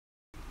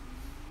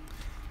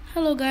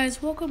Hello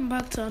guys, welcome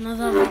back to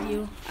another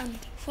video, and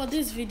for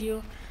this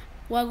video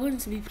we're going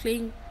to be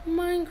playing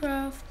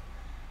Minecraft.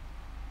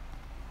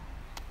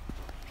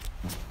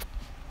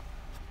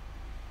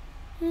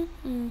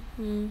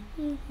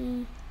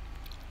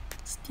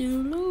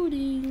 Still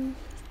loading.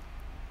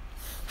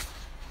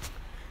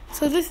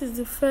 So this is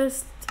the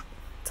first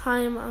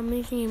time I'm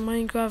making a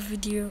Minecraft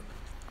video,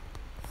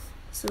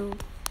 so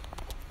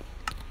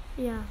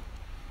yeah,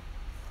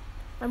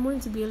 I'm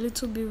going to be a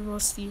little bit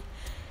rusty.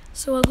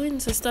 So we're going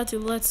to start a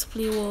let's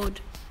play world.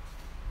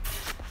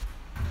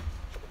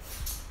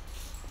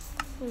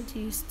 I'm going to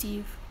use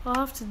Steve. I'll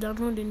have to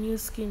download a new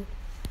skin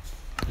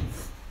to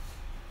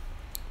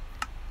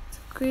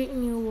create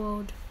new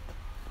world.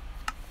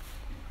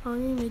 I'll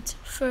name it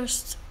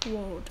first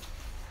world.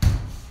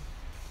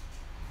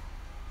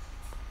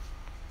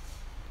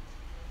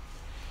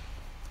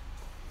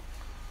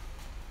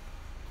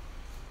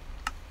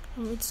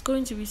 It's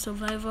going to be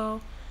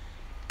survival.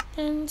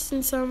 And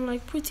since I'm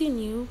like pretty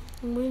new,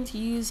 I'm going to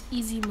use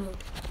easy mode.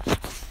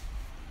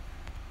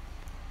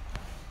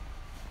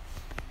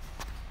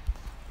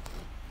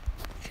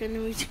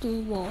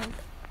 Generating world.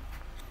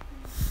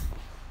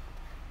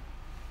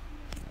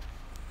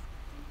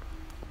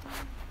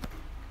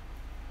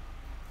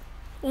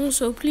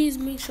 Also, please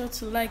make sure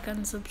to like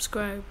and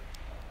subscribe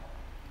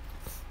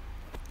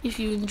if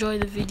you enjoy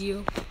the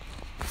video.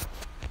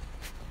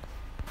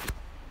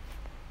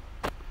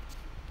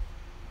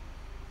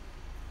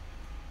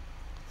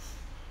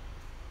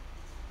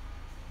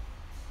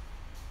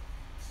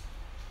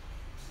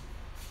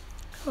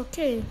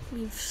 Okay,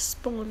 we've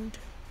spawned.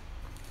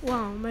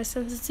 Wow, my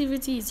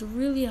sensitivity is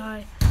really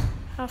high. I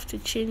have to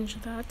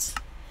change that.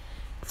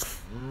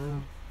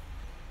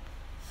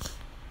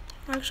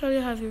 I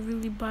actually have a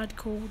really bad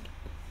cold.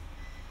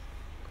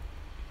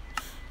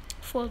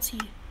 40.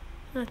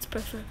 That's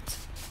perfect.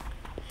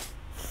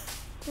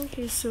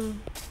 Okay, so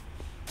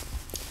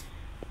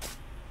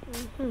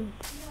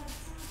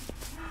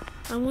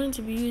I'm going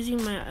to be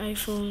using my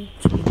iPhone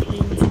to be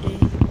playing today.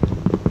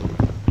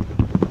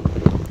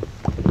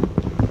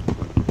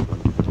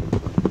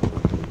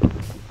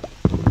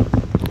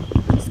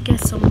 Get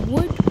some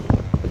wood.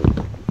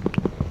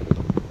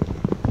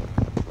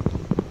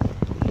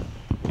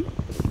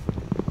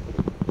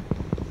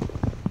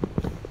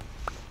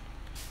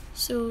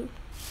 So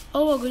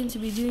all we're going to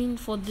be doing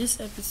for this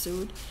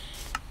episode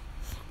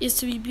is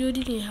to be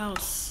building a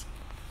house.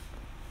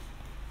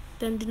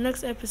 Then the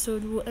next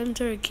episode we'll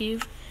enter a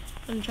cave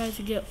and try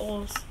to get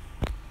ores.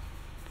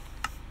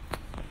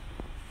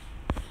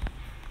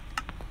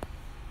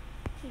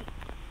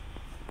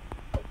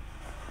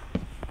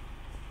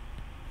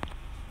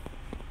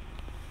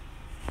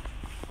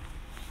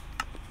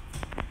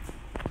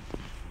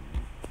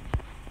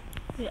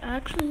 We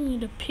actually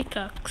need a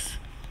pickaxe.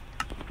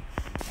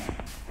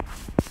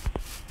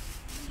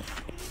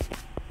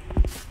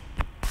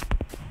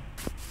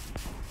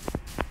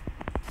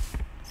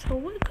 So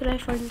where could I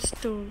find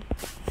stone?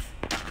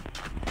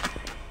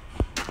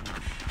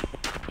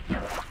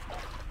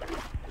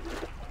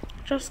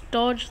 Just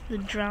dodge the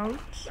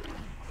drowns.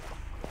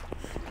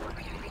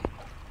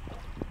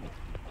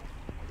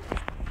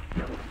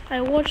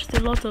 I watched a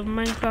lot of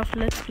Minecraft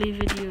Let's Play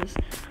videos,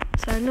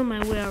 so I know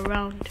my way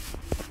around.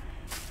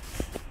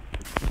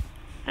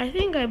 I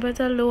think I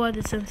better lower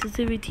the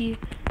sensitivity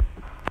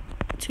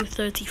to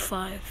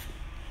 35.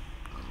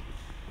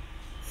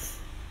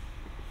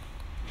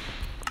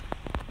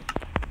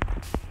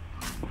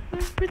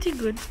 That's pretty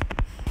good.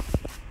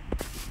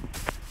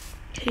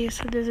 Okay,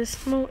 so there's a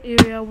small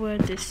area where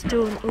there's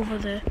stone over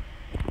there.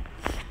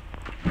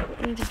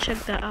 I need to check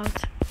that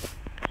out.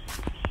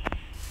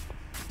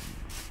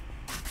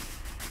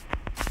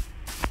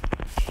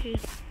 Okay.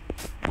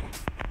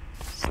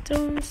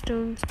 Stone,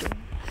 stone, stone.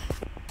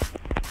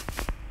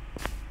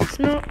 It's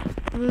not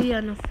really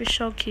an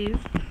official cave.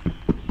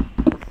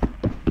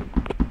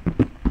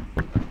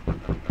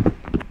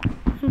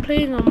 I'm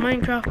playing on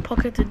Minecraft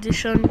Pocket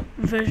Edition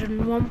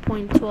version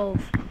 1.12.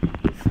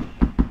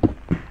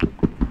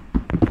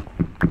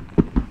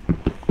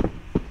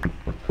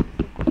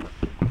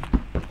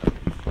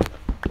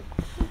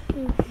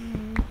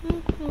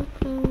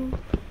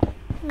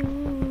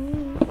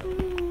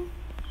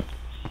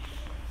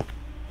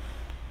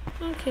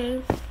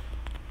 Okay,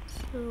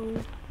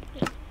 so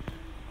yeah.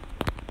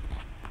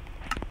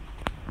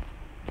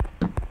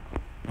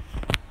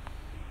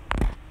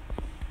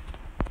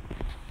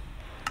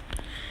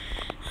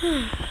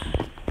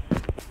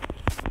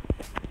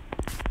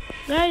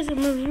 Guys,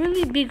 I'm a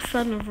really big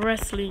fan of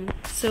wrestling,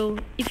 so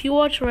if you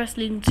watch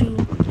wrestling too,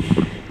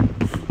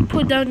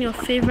 put down your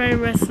favorite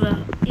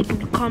wrestler in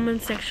the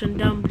comment section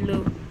down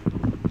below.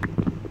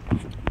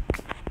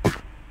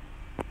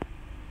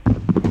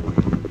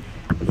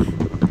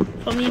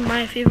 For me,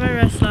 my favorite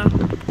wrestler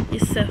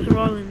is Seth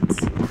Rollins.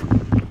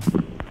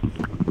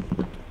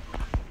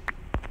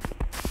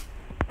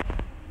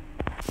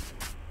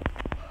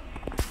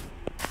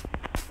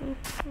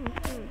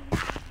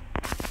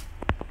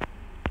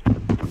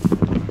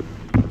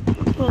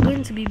 We're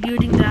going to be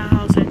building that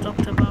house I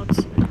talked about.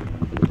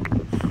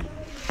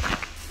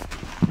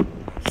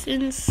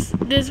 since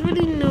there's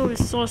really no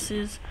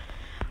resources,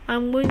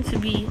 I'm going to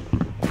be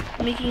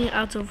making it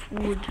out of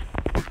wood.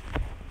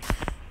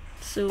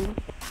 So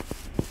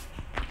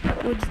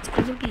what it's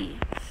gonna be,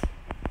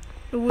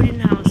 a wooden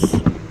house.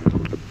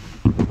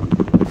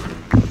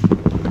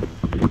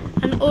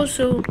 And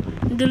also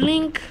the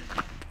link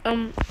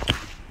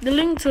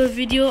to a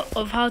video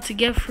of how to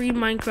get free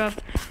Minecraft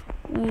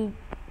will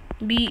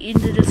be in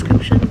the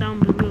description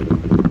down below.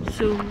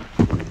 So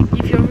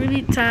if you're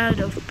really tired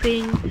of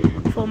paying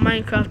for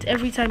Minecraft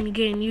every time you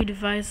get a new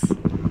device,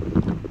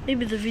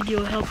 maybe the video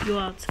will help you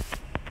out.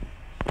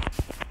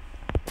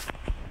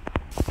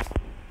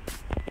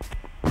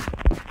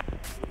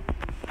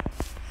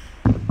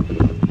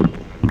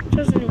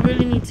 Just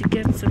really need to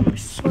get some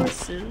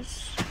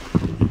resources.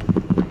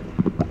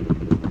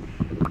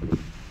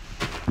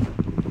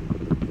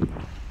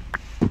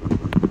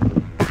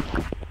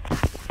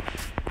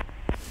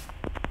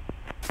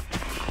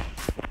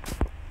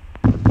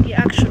 The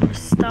action will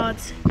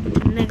start in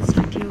the next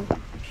video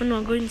when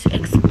we're going to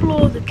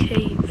explore the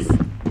caves.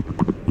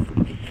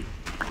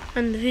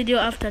 And the video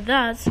after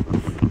that,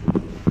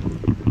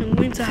 I'm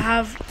going to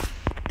have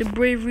the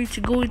bravery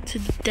to go into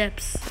the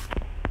depths.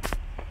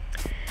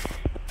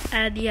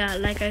 And yeah,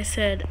 like I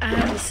said, I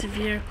have a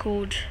severe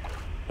cold.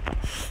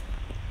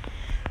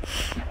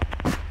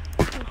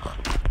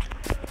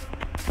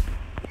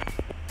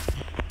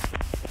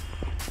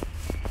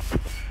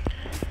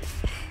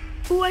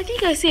 Oh, I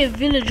think I see a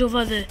village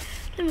over there.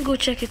 Let me go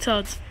check it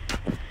out.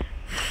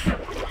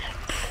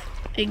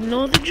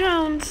 Ignore the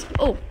drowns.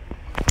 Oh,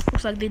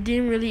 looks like they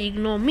didn't really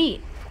ignore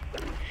me.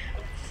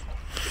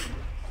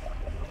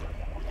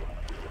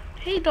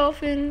 Hey,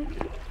 dolphin.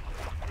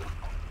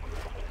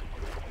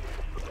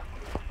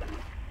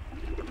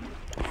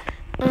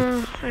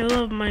 I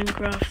love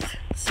Minecraft.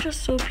 It's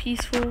just so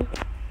peaceful,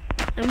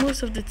 and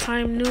most of the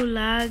time no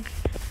lag.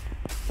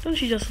 Don't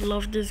you just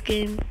love this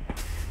game?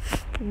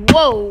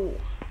 Whoa!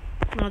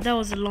 Now that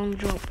was a long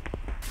drop.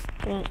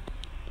 Well,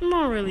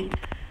 not really.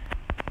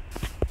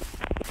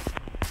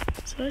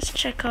 So let's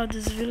check out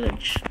this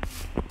village.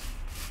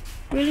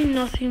 Really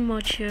nothing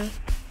much here.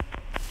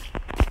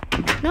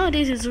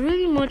 Nowadays it's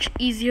really much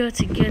easier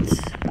to get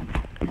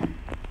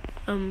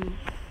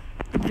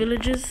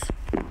villages.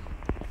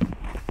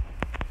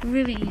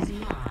 Really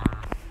easy.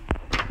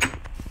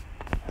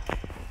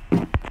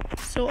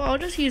 So I'll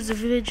just use the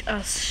village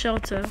as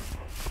shelter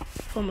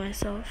for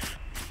myself.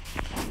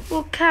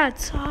 Oh,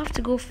 cat, I'll have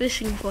to go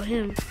fishing for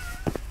him.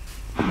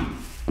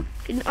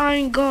 An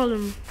iron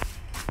golem.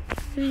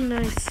 Really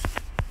nice.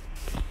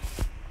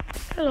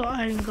 Hello,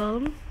 iron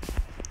golem.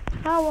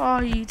 How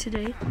are you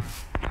today?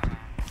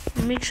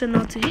 Make sure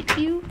not to hit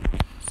you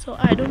so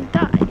I don't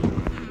die.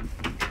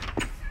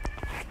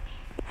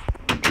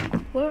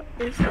 Where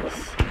is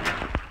this?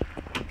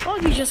 Why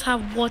do you just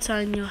have water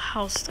in your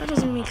house? That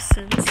doesn't make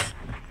sense.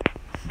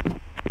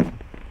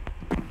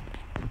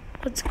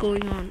 What's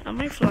going on?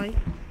 Am I flying?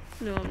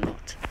 No, I'm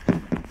not.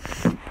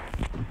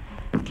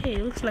 Okay,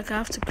 it looks like I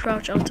have to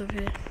crouch out of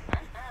here.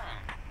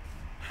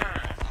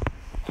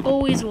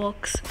 Always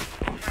works.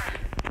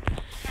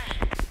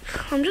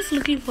 I'm just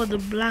looking for the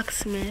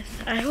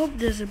blacksmith. I hope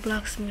there's a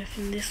blacksmith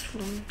in this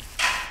room.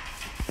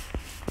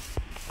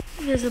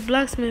 If there's a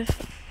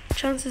blacksmith,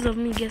 chances of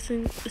me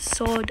getting a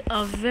sword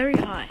are very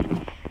high.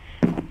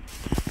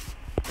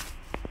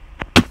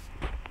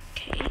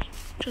 Okay,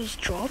 just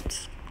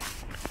dropped.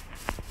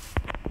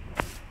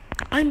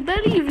 I'm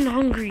barely even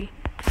hungry.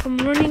 I'm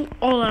running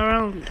all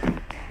around.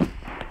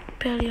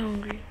 Barely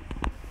hungry.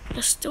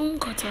 A stone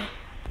cutter.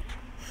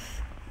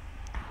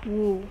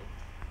 Whoa.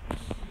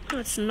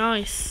 That's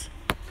nice.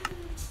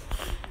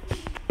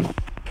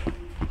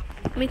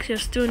 Makes your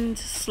stone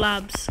into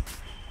slabs.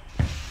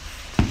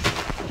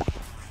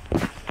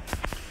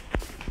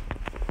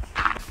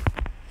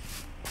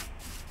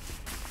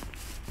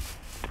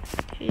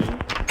 Okay.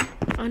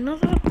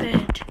 Another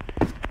bed.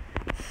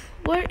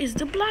 Where is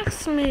the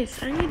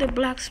blacksmith? I need a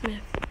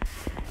blacksmith.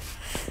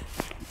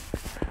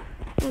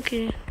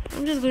 Okay,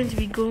 I'm just going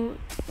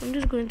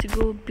to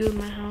go build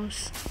my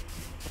house.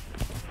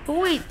 But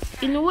wait,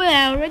 in a way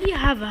I already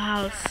have a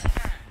house.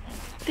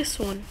 This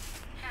one.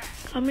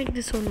 I'll make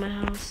this one my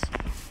house.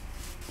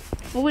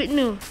 Oh wait,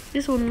 no,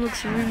 this one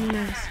looks really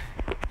nice.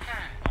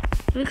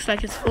 It looks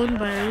like it's owned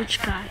by a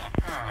rich guy.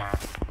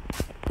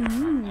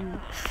 Ooh,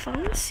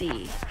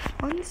 fancy.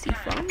 Fancy,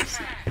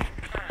 fancy.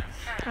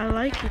 I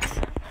like it.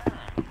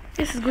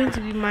 This is going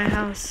to be my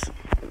house.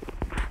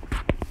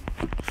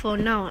 For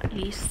now, at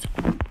least.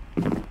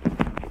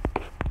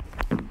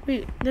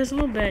 Wait, there's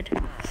no bed.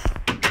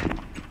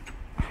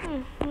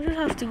 I'll just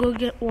have to go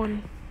get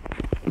one.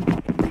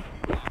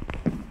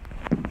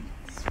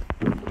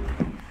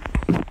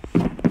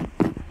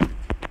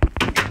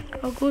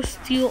 I'll go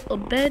steal a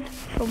bed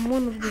from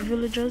one of the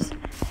villagers.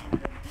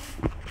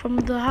 From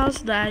the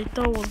house that I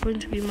thought was going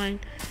to be mine.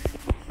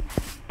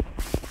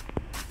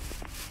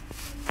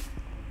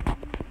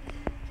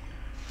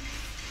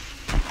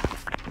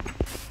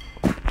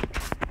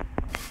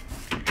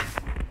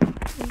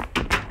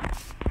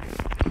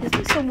 Is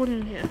there someone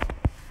in here?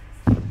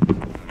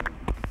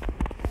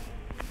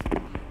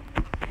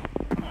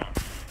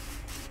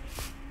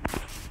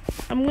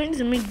 I'm going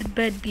to make the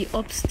bed be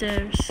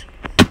upstairs.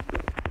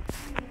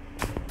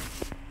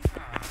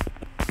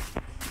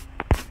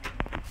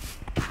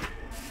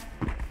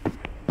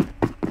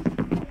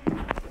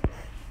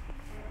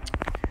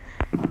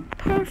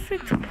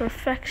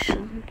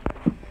 Perfection.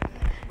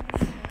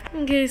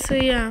 Okay, so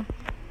yeah,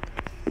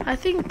 I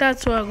think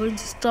that's where I'm going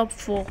to stop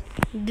for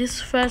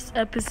this first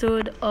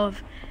episode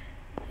of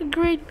A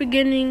Great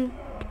Beginning.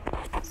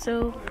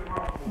 So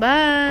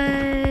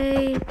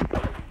bye.